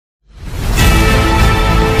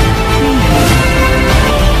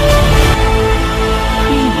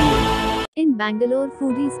Bangalore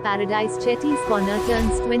Foodies Paradise Chetty Corner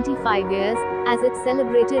turns 25 years, as it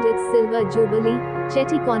celebrated its silver jubilee.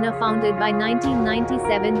 Chetty Corner, founded by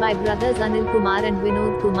 1997 by brothers Anil Kumar and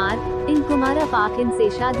Vinod Kumar, in Kumara Park in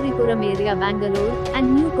Seshadripuram area Bangalore,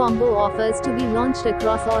 and new combo offers to be launched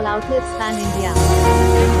across all outlets pan-India.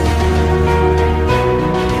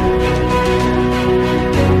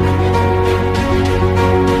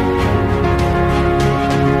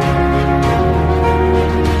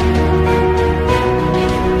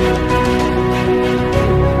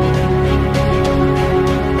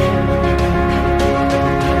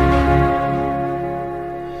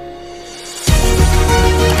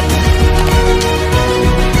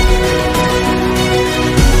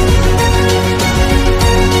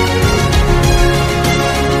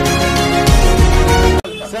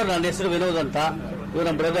 ನನ್ನ ಹೆಸರು ವಿನೋದ್ ಅಂತ. ಇವರು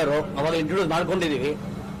ನಮ್ಮ brother. ಅವಾಗ introduce ಮಾಡ್ಕೊಂಡಿದೀವಿ.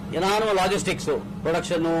 ನಾನು logistics,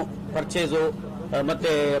 production, purchase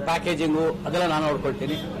ಮತ್ತೆ packaging ಅದೆಲ್ಲ ನಾನು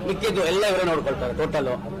ನೋಡ್ಕೊಳ್ತೀನಿ. ಮಿಕ್ಕಿದ್ದು ಎಲ್ಲ ಇವರೇ ನೋಡ್ಕೊಳ್ತಾರೆ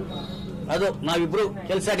ಟೋಟಲ್. ಅದು ನಾವಿಬ್ರು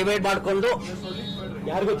ಕೆಲಸ ಡಿವೈಡ್ ಮಾಡ್ಕೊಂಡು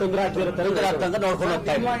ಯಾರಿಗೂ ತೊಂದರೆ ಆಗ್ತಂತ ನೋಡ್ಕೊಂಡು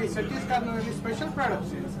ಹೋಗ್ತಾ ಇದ್ದೀವಿ.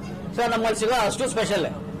 ಸರ್ ನಮ್ಮಲ್ಲಿ ಸಿಗೋ ಅಷ್ಟು ಸ್ಪೆಷಲ್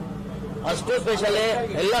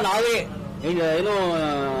ಎಲ್ಲ ನಾವೇ ಏನು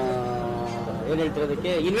ಏನ್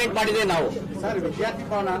ಹೇಳ್ತಿರೋದಕ್ಕೆ ಇನ್ವೆಂಟ್ ಮಾಡಿದೆ ನಾವು. ಸರ್, ವಿದ್ಯಾರ್ಥಿ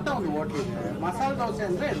ಭವನ ಅಂತ ಒಂದು ಹೋಟ್ಲ್ ಇದೆ. ಮಸಾಲೆ ದೋಸೆ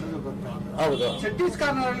ಅಂದ್ರೆ ಎಲ್ಲರಿಗೂ ಗೊತ್ತು. ಹೌದು. ಚೆಟ್ಟೀಸ್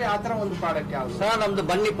ಕಾರ್ನರ್ ಆ ತರ ಒಂದು ಪ್ರಾಡಕ್ಟ್ ಯಾವುದು ಸರ್? ನಮ್ದು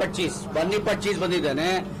ಬನ್ನಿ ಪಚ್ಚೀಸ್ ಬಂದಿದ್ದಾನೆ.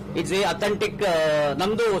 ಇಟ್ಸ್ ಅಥೆಂಟಿಕ್,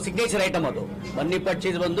 ನಮ್ದು ಸಿಗ್ನೇಚರ್ ಐಟಮ್. ಅದು ಬನ್ನಿ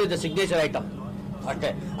ಪಚ್ಚೀಸ್ ಬಂದು ಇದು ಸಿಗ್ನೇಚರ್ ಐಟಮ್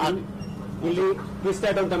ಅಷ್ಟೇ. ಇಲ್ಲಿ ಟ್ವಿಸ್ಟ್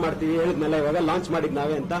ಐಟಮ್ ಅಂತ ಮಾಡ್ತೀವಿ, ಹೇಳಿದ್ನಲ್ಲ ಇವಾಗ ಲಾಂಚ್ ಮಾಡಿದ್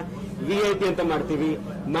ನಾವೇ ಅಂತ. VIP ಅಂತ ಮಾಡ್ತೀವಿ,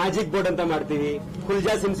 ಮ್ಯಾಜಿಕ್ ಬೋರ್ಡ್ ಅಂತ ಮಾಡ್ತೀವಿ,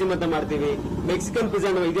 ಕುಲ್ಜಾ ಸಿಮ್ ಅಂತ ಮಾಡ್ತೀವಿ, ಮೆಕ್ಸಿಕನ್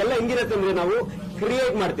ಪಿಜ್ಜಾ. ಇದೆಲ್ಲ ಹೆಂಗಿರುತ್ತೆ ಅಂದ್ರೆ ನಾವು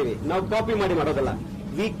ಕ್ರಿಯೇಟ್ ಮಾಡ್ತೀವಿ, ನಾವು ಕಾಪಿ ಮಾಡಿ ಮಾಡೋದಲ್ಲ.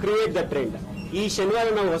 We create the trend. ಈ ಶನಿವಾರ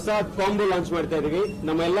ನಾವು ಹೊಸ ಕಾಂಬೋ ಲಾಂಚ್ ಮಾಡ್ತಾ ಇದೀವಿ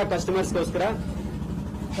ನಮ್ಮ ಎಲ್ಲಾ ಕಸ್ಟಮರ್ಸ್ಗೋಸ್ಕರ.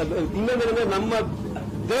 ಇನ್ನೊಂದೇನಂದ್ರೆ ನಮ್ಮ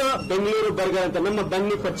ದ ಬೆಂಗಳೂರು ಬರ್ಗರ್ ಅಂತ, ನಮ್ಮ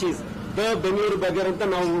ಬನ್ನಿ ಪರ್ಚೀಸ್ ದ ಬೆಂಗಳೂರು ಬರ್ಗರ್ ಅಂತ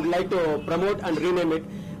ನಾವು like to promote and rename it.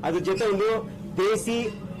 ಅದ್ರ ಜೊತೆ ಒಂದು ದೇಸಿ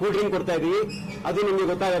ಕೂಲ್ ಡ್ರಿಂಕ್ ಕೊಡ್ತಾ ಇದೀವಿ. ಅದು ನಿಮಗೆ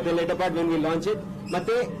ಗೊತ್ತಾಗುತ್ತೆ later part when we launch it.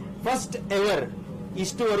 ಮತ್ತೆ ಫಸ್ಟ್ ಎವರ್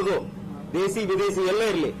ಇಷ್ಟುವರೆಗೂ ದೇಸಿ ವಿದೇಶಿ ಎಲ್ಲ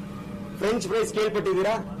ಇರಲಿ, ಫ್ರೆಂಚ್ ಫ್ರೈಸ್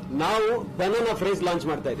ಕೇಳ್ಪಟ್ಟಿದ್ದೀರಾ? ನಾವು ಬನಾನಾ ಫ್ರೈಸ್ ಲಾಂಚ್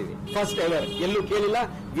ಮಾಡ್ತಾ ಇದೀವಿ. ಫಸ್ಟ್ ಎವರ್, ಎಲ್ಲೂ ಕೇಳಿಲ್ಲ.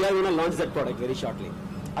 We are gonna launch that product very shortly.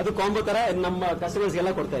 ಅದು ಕಾಂಬೋ ತರ ನಮ್ಮ ಕಸ್ಟಮರ್ಸ್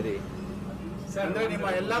ಎಲ್ಲ ಕೊಡ್ತಾ ಇದೀವಿ. ಅಂದ್ರೆ ನಿಮ್ಮ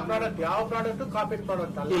ಎಲ್ಲಾ ಪ್ರಾಡಕ್ಟ್ ಯಾವ ಪ್ರಾಡಕ್ಟ್ ಕಾಪಿ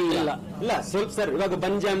ಪ್ರಾಡಕ್ಟ್ ಇಲ್ಲ ಸ್ವಲ್ಪ ಸರ್, ಇವಾಗ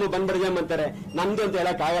ಬನ್ ಜಾಮು ಬರ್ ಜಾಮ್ ಅಂತಾರೆ, ನಮ್ದು ಅಂತ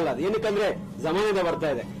ಹೇಳಕ್ ಆಗಲ್ಲ. ಅದು ಏನಕ್ಕಂದ್ರೆ ಜಮಾನದ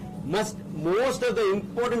ಬರ್ತಾ ಇದೆ. Most of the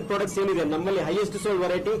important products ಏನಿದೆ ನಮ್ಮಲ್ಲಿ, ಹೈಯೆಸ್ಟ್ ಸೋಲ್ಡ್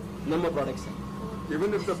ವೆರೈಟಿ ನಮ್ಮ products.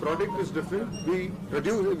 Even if the product is different,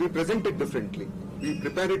 we present it differently. We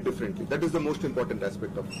prepare it differently. That is the most important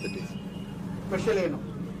aspect of the taste. Special ಏನು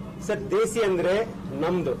sir? ದೇಸಿ ಅಂದ್ರೆ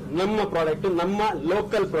ನಮ್ದು, ನಮ್ಮ product, ನಮ್ಮ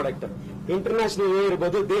local product. International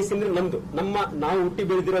ಇರ್ಬೋದು, ದೇಸಿ ಅಂದ್ರೆ ನಮ್ದು, ನಾವು ಹುಟ್ಟಿ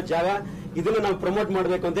ಬೆಳೆದಿರೋ ಜಾಗ. ಇದನ್ನ ನಾವು ಪ್ರಮೋಟ್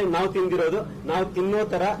ಮಾಡಬೇಕು ಅಂತ ನಾವು ತಿಂದಿರೋದು, ನಾವು ತಿನ್ನೋ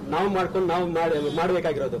ತರ ನಾವು ಮಾಡ್ಕೊಂಡು ನಾವು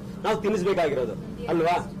ಮಾಡಬೇಕಾಗಿರೋದು, ನಾವು ತಿನ್ನಿಸಬೇಕಾಗಿರೋದು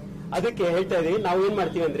ಅಲ್ವಾ? ಅದಕ್ಕೆ ಹೇಳ್ತಾ ಇದೀವಿ. ನಾವು ಏನ್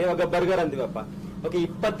ಮಾಡ್ತೀವಿ ಅಂದ್ರೆ, ಇವಾಗ ಬರ್ಗರ್ ಅಂದಿವಪ್ಪ, ಓಕೆ,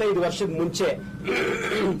 25 ವರ್ಷದ ಮುಂಚೆ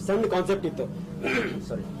ಸಣ್ಣ ಕಾನ್ಸೆಪ್ಟ್ ಇತ್ತು.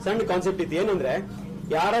 ಏನಂದ್ರೆ,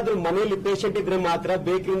 ಯಾರಾದ್ರೂ ಮನೆಯಲ್ಲಿ ಪೇಷಂಟ್ ಇದ್ರೆ ಮಾತ್ರ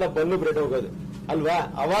ಬೇಕರಿಯಿಂದ ಬನ್ನು ಬ್ರೆಡ್ ಹೋಗೋದು ಅಲ್ವಾ?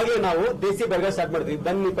 ಅವಾಗಲೇ ನಾವು ದೇಸಿ ಬರ್ಗರ್ ಸ್ಟಾರ್ಟ್ ಮಾಡಿದ್ವಿ.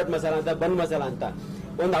 ಬನ್ ನಿಪ್ಪಟ್ ಮಸಾಲ ಅಂತ, ಬನ್ ಮಸಾಲ ಅಂತ.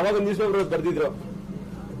 ಅವಾಗ news paper ಬರ್ದಿದ್ರು,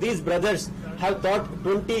 these brothers have thought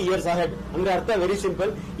 20 years ahead. ಅಂದ್ರೆ ಅರ್ಥ ವೆರಿ ಸಿಂಪಲ್.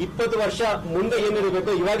 20 ವರ್ಷ ಮುಂದೆ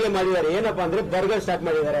ಏನಿರಬೇಕು ಇವಾಗಲೇ ಮಾಡಿದ್ದಾರೆ. ಏನಪ್ಪಾ ಅಂದ್ರೆ ಬರ್ಗರ್ ಸ್ಟಾರ್ಟ್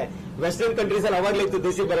ಮಾಡಿದ್ದಾರೆ. ವೆಸ್ಟರ್ನ್ ಕಂಟ್ರೀಸ್ ಅಲ್ಲಿ ಅವಾಗಲೇ ಇತ್ತು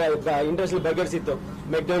ದೇಸಿ ಇಂಟರ್ನ್ಯಾಷನಲ್ ಬರ್ಗರ್ಸ್ ಇತ್ತು,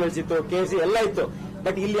 ಮೆಕ್ಡೊನಾಲ್ಡ್ಸ್ ಇತ್ತು, KFC ಎಲ್ಲ ಇತ್ತು.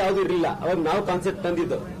 ಬಟ್ ಇಲ್ಲಿ ಯಾವ್ದು ಇರಲಿಲ್ಲ. ಅವಾಗ ನಾವು ಕಾನ್ಸೆಪ್ಟ್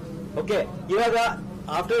ತಂದಿದ್ದು. ಓಕೆ, ಇವಾಗ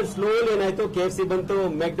ಆಫ್ಟರ್ ಸ್ಲೋಲಿ ಏನಾಯ್ತು, KFC ಬಂತು,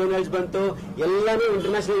 ಮೆಕ್ಡೊನಾಲ್ಡ್ಸ್ ಬಂತು, ಎಲ್ಲಾನು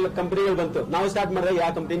ಇಂಟರ್ನ್ಯಾಷನಲ್ ಕಂಪನಿಗಳು ಬಂತು. ನಾವು ಸ್ಟಾರ್ಟ್ ಮಾಡಿದಾಗ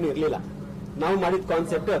ಯಾವ ಕಂಪನಿನೂ ಇರಲಿಲ್ಲ. ನಾವು ಮಾಡಿದ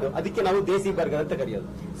ಕಾನ್ಸೆಪ್ಟ್ ಅದು. ಅದಕ್ಕೆ ನಾವು ದೇಸಿ ಬರ್ಗರ್ ಅಂತ ಕರೆಯೋದು.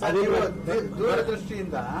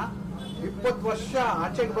 ದೂರದೃಷ್ಟಿಯಿಂದ 20 ವರ್ಷ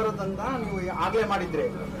ಆಚೆಗೆ ಬರೋದಂತ ನೀವು ಆಗ್ಲೇ ಮಾಡಿದ್ರೆ,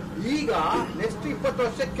 ಈಗ ನೆಕ್ಸ್ಟ್ 20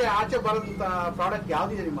 ವರ್ಷಕ್ಕೆ ಆಚೆ ಬರೋದಂತ ಪ್ರಾಡಕ್ಟ್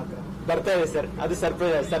ಯಾವ್ದಿದೆ ನಿಮ್ಮ ಹತ್ರ? ಬರ್ತಾ ಇದೆ ಸರ್. ಅದು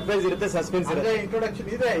ಸರ್ಪ್ರೈಸ್ ಇರುತ್ತೆ, ಸಸ್ಪೆನ್ಸ್ ಇರುತ್ತೆ. ಇಂಟ್ರೊಡಕ್ಷನ್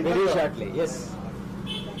ಇದೆ ವೆರಿ ಶಾರ್ಟ್ಲಿ. ಎಸ್,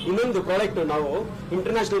 ಇನ್ನೊಂದು ಪ್ರಾಡಕ್ಟ್ ನಾವು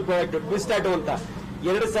ಇಂಟರ್ನ್ಯಾಷನಲ್ ಪ್ರಾಡಕ್ಟ್ ಟ್ವಿಸ್ಟ್ ಆಟೋ ಅಂತ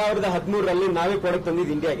 2013ರಲ್ಲಿ ನಾವೇ ಪ್ರಾಡಕ್ಟ್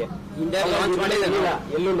ತಂದಿದ್ದು ಇಂಡಿಯಾಗೆ. ಲಾಂಚ್ ಮಾಡಿಲ್ಲ,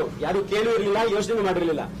 ಎಲ್ಲೂ ಯಾರು ಕೇಳೂ ಇರಲಿಲ್ಲ, ಯೋಚನೆ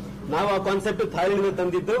ಮಾಡಿರಲಿಲ್ಲ. ನಾವು ಆ ಕಾನ್ಸೆಪ್ಟ್ ಥಾಯ್ಲೆಂಡ್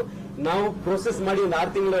ತಂದಿದ್ದು. ನಾವು ಪ್ರೋಸೆಸ್ ಮಾಡಿ ಒಂದು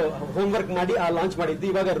 6 ತಿಂಗಳು ಹೋಮ್ ವರ್ಕ್ ಮಾಡಿ ಆ ಲಾಂಚ್ ಮಾಡಿದ್ದು.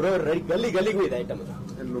 ಇವಾಗ ಗಲ್ಲಿಗೂ ಇದೆ ಐಟಮ್.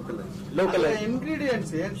 ಲೋಕಲ್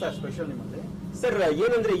ಇಂಗ್ರೀಡಿಯೆಂಟ್ಸ್ ಏನ್ ಸರ್ ಸ್ಪೆಷಲ್ ನಿಮ್ಮಲ್ಲಿ? ಸರ್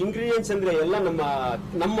ಏನಂದ್ರೆ, ಇಂಗ್ರೀಡಿಯೆಂಟ್ಸ್ ಅಂದ್ರೆ ಎಲ್ಲ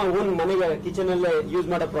ನಮ್ಮ ಓನ್ ಮನೆಗೆ ಕಿಚನ್ ಅಲ್ಲೇ ಯೂಸ್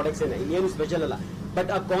ಮಾಡೋ ಪ್ರಾಡಕ್ಟ್ಸ್ ಏನು ಸ್ಪೆಷಲ್ ಅಲ್ಲ.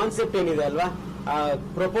 ಬಟ್ ಆ ಕಾನ್ಸೆಪ್ಟ್ ಏನಿದೆ ಅಲ್ವಾ, ಆ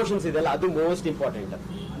ಪ್ರಪೋರ್ಷನ್ಸ್ ಇದೆಲ್ಲ, ಅದು ಮೋಸ್ಟ್ ಇಂಪಾರ್ಟೆಂಟ್.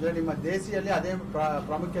 ಅಂದ್ರೆ ನಿಮ್ಮ ದೇಸಿಯಲ್ಲಿ ಅದೇ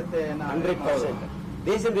ಪ್ರಾಮುಖ್ಯತೆ 100%.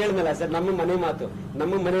 ದೇಶ ಅಂತ ಹೇಳಿದ್ನಲ್ಲ ಸರ್, ನಮ್ಮ ಮನೆ ಮಾತು.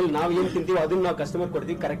 ನಮ್ಮ ಮನೆಯಲ್ಲಿ ನಾವು ಏನ್ ತಿಂತೀವೋ ಅದನ್ನ ನಾವು ಕಸ್ಟಮರ್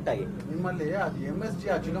ಕೊಡ್ತೀವಿ ಕರೆಕ್ಟ್ ಆಗಿ. ನಿಮ್ಮಲ್ಲಿ ಅದು MSG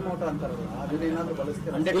ಅಜಿನೋಮೋಟೊ ಅಂತಾರಲ್ಲ, ಅದನ್ನ ಏನಾದ್ರು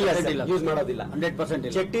ಬಳಸ್ತೀರಾ? ಯೂಸ್ ಮಾಡೋದಿಲ್ಲ.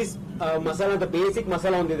 100% ಚೆಟ್ಟೀಸ್ ಮಸಾಲ ಅಂತ ಬೇಸಿಕ್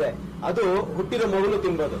ಮಸಾಲ ಒಂದಿದೆ, ಅದು ಹುಟ್ಟಿರೋ ಮಗುನು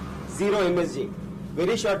ತಿನ್ಬೋದು. 0 MSG.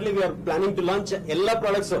 Very shortly we are planning to launch ಎಲ್ಲಾ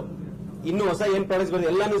ಪ್ರಾಡಕ್ಟ್ಸ್. ಇನ್ನು ಹೊಸ ಏನ್ ಪ್ರಾಡಕ್ಟ್ಸ್ ಬರುತ್ತೆ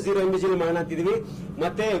ಎಲ್ಲಾನು ಜೀರೋ ಎಮಿಷನ್ ಮಾಡೋಣ ಅಂತಿದೀವಿ.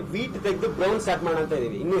 ಮತ್ತೆ ವೀಟ್ ತೆಗೆದು ಬ್ರೌನ್ ಸ್ಟಾರ್ಟ್ ಮಾಡೋಣ ಅಂತ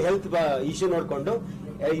ಇದೀವಿ. ಇನ್ನು ಹೆಲ್ತ್ ಇಶ್ಯೂ ನೋಡ್ಕೊಂಡು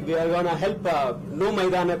ಹೆಲ್ಪ್ ನೋ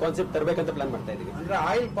ಮೈದಾ ಅನ್ನೋ ಕಾನ್ಸೆಪ್ಟ್ ತರಬೇಕಂತ ಪ್ಲಾನ್ ಮಾಡ್ತಾ ಇದೀವಿ. ಅಂದ್ರೆ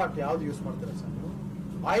ಆಯಿಲ್ ಪಾರ್ಟ್ ಯಾವ್ದು ಯೂಸ್ ಮಾಡ್ತಾರೆ ಸರ್?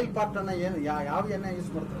 ಆಯಿಲ್ ಪಾರ್ಟ್ ಅನ್ನ ಏನು ಯಾವ ಎಣ್ಣೆ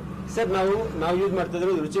ಯೂಸ್ ಮಾಡ್ತಾರೆ ಸರ್? ನಾವು ಯೂಸ್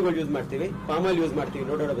ಮಾಡ್ತಿದ್ರು ರುಚಿಗಳು ಯೂಸ್ ಮಾಡ್ತೀವಿ, ಪಾಮ್ ಆಯಿಲ್ ಯೂಸ್ ಮಾಡ್ತೀವಿ,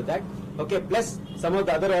 no doubt with that. Okay, plus some of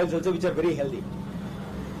the other oils also which are very healthy.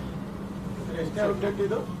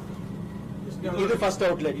 ಇದು ಫಸ್ಟ್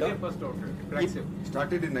ಔಟ್ಲೆಟ್.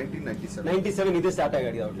 Started in 1997. 97 ಇದು ಸ್ಟಾರ್ಟ್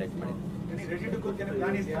ಆಗಿದೆ ಔಟ್ಲೆಟ್ ಮಾಡಿ.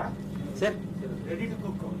 ಸರ್ ರೆಡಿ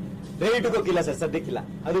ಟು ಕುಕ್ ಇಲ್ಲ sir, ಸದ್ಯಕ್ಕಿಲ್ಲ.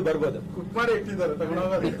 ಅದು ಬರ್ಬೋದು, cook ಮಾಡಿ ಇಟ್ಟಿದ್ದಾರೆ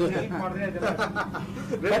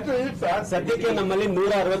ಸದ್ಯಕ್ಕೆ ನಮ್ಮಲ್ಲಿ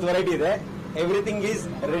 160 ವೆರೈಟಿ ಇದೆ. Everything is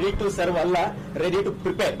ready to serve ಅಲ್ಲ, ready to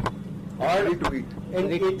prepare. Ready to eat.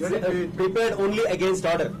 Prepared only against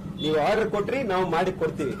order. ನೀವು ಆರ್ಡರ್ ಕೊಟ್ರಿ ನಾವು ಮಾಡಿ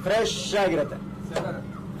ಕೊಡ್ತೀವಿ, ಫ್ರೆಶ್ ಆಗಿರುತ್ತೆ.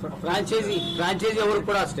 ಫ್ರಾಂಚೈಸಿ ಅವರು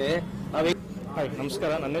ಕೂಡ ಅಷ್ಟೇ. ಹಾಯ್,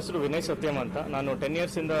 ನಮಸ್ಕಾರ. ನನ್ನ ಹೆಸರು ವಿನಯ್ ಸತ್ಯಂ ಅಂತ. ನಾನು 10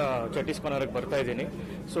 years ಇಂದ ಚಟ್ಟಿ ಕಾರ್ನರ್ಗೆ ಬರ್ತಾ ಇದ್ದೀನಿ.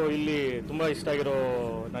 ಸೊ ಇಲ್ಲಿ ತುಂಬಾ ಇಷ್ಟ ಆಗಿರೋ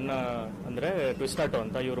ನನ್ನ ಅಂದ್ರೆ ಟ್ವಿಸ್ಟಾಟೋ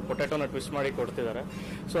ಅಂತ, ಇವರು ಪೊಟ್ಯಾಟೋನ ಟ್ವಿಸ್ಟ್ ಮಾಡಿ ಕೊಡ್ತಿದ್ದಾರೆ.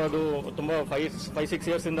 ಸೊ ಅದು ತುಂಬಾ 5-6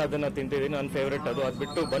 years ಇಂದ ಅದನ್ನ ತಿಂತಿದ್ದೀನಿ. ನನ್ನ ಫೇವ್ರೇಟ್ ಅದು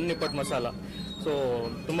ಬಿಟ್ಟು ಬನ್ ನಿಪ್ಪಟ್ ಮಸಾಲ. ಸೊ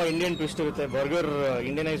ತುಂಬಾ ಇಂಡಿಯನ್ ಟ್ವಿಸ್ಟ್ ಇರುತ್ತೆ, ಬರ್ಗರ್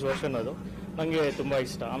ಇಂಡಿಯನೈಸ್ ವರ್ಷನ್, ಅದು ನನಗೆ ತುಂಬಾ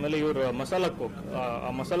ಇಷ್ಟ. ಆಮೇಲೆ ಇವರು ಮಸಾಲಾ ಕೋಕ್, ಆ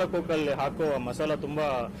ಮಸಾಲಾ ಕೋಕ್ ಅಲ್ಲಿ ಹಾಕೋ ಮಸಾಲ ತುಂಬಾ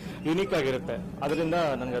ಯುನೀಕ್ ಆಗಿರುತ್ತೆ, ಅದರಿಂದ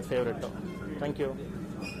ನನಗೆ ಅದು favourite. Thank you.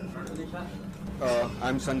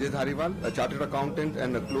 I'm Sanjay Dhariwal, a chartered accountant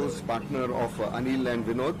and a close partner of Anil and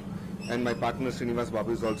Vinod, and my partner Srinivas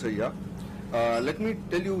Babu is also here. Let me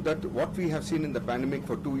tell you that what we have seen in the pandemic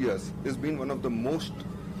for 2 years has been one of the most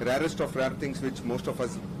rarest of rare things which most of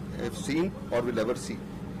us have seen or will ever see.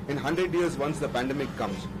 In 100 years, once the pandemic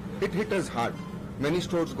comes, it hit us hard. Many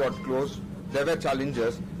stores got closed, there were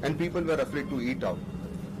challenges, and people were afraid to eat out.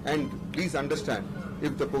 And please understand,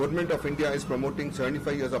 if the government of India is promoting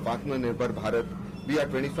 75 years of Atmanirbhar Bharat, we are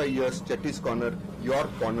 25 years Chetty Corner,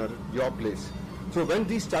 your place. So when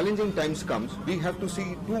these challenging times comes, we have to see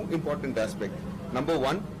two important aspects. Number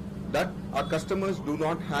one, that our customers do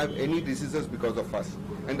not have any diseases because of us.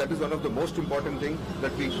 And that is one of the most important things,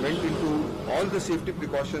 that we went into all the safety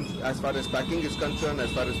precautions as far as packing is concerned,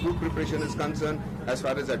 as far as food preparation is concerned, as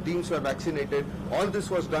far as our teams were vaccinated. All this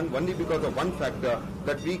was done only because of one factor,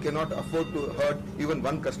 that we cannot afford to hurt even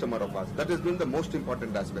one customer of ours. That has been the most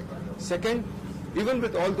important aspect. Second, even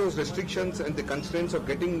with all those restrictions and the constraints of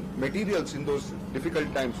getting materials in those difficult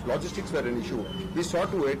times, logistics were an issue. We saw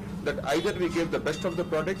to it that either we gave the best of the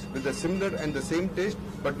products with the similar and the same taste,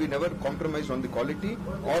 but we never compromised on the quality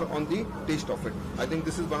or on the taste of it. I think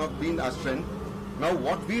this is one of been our strength. Now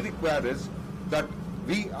what we require is that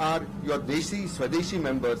we are your Desi, Swadeshi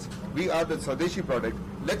members. We are the Swadeshi product.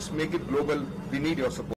 Let's make it global. We need your support.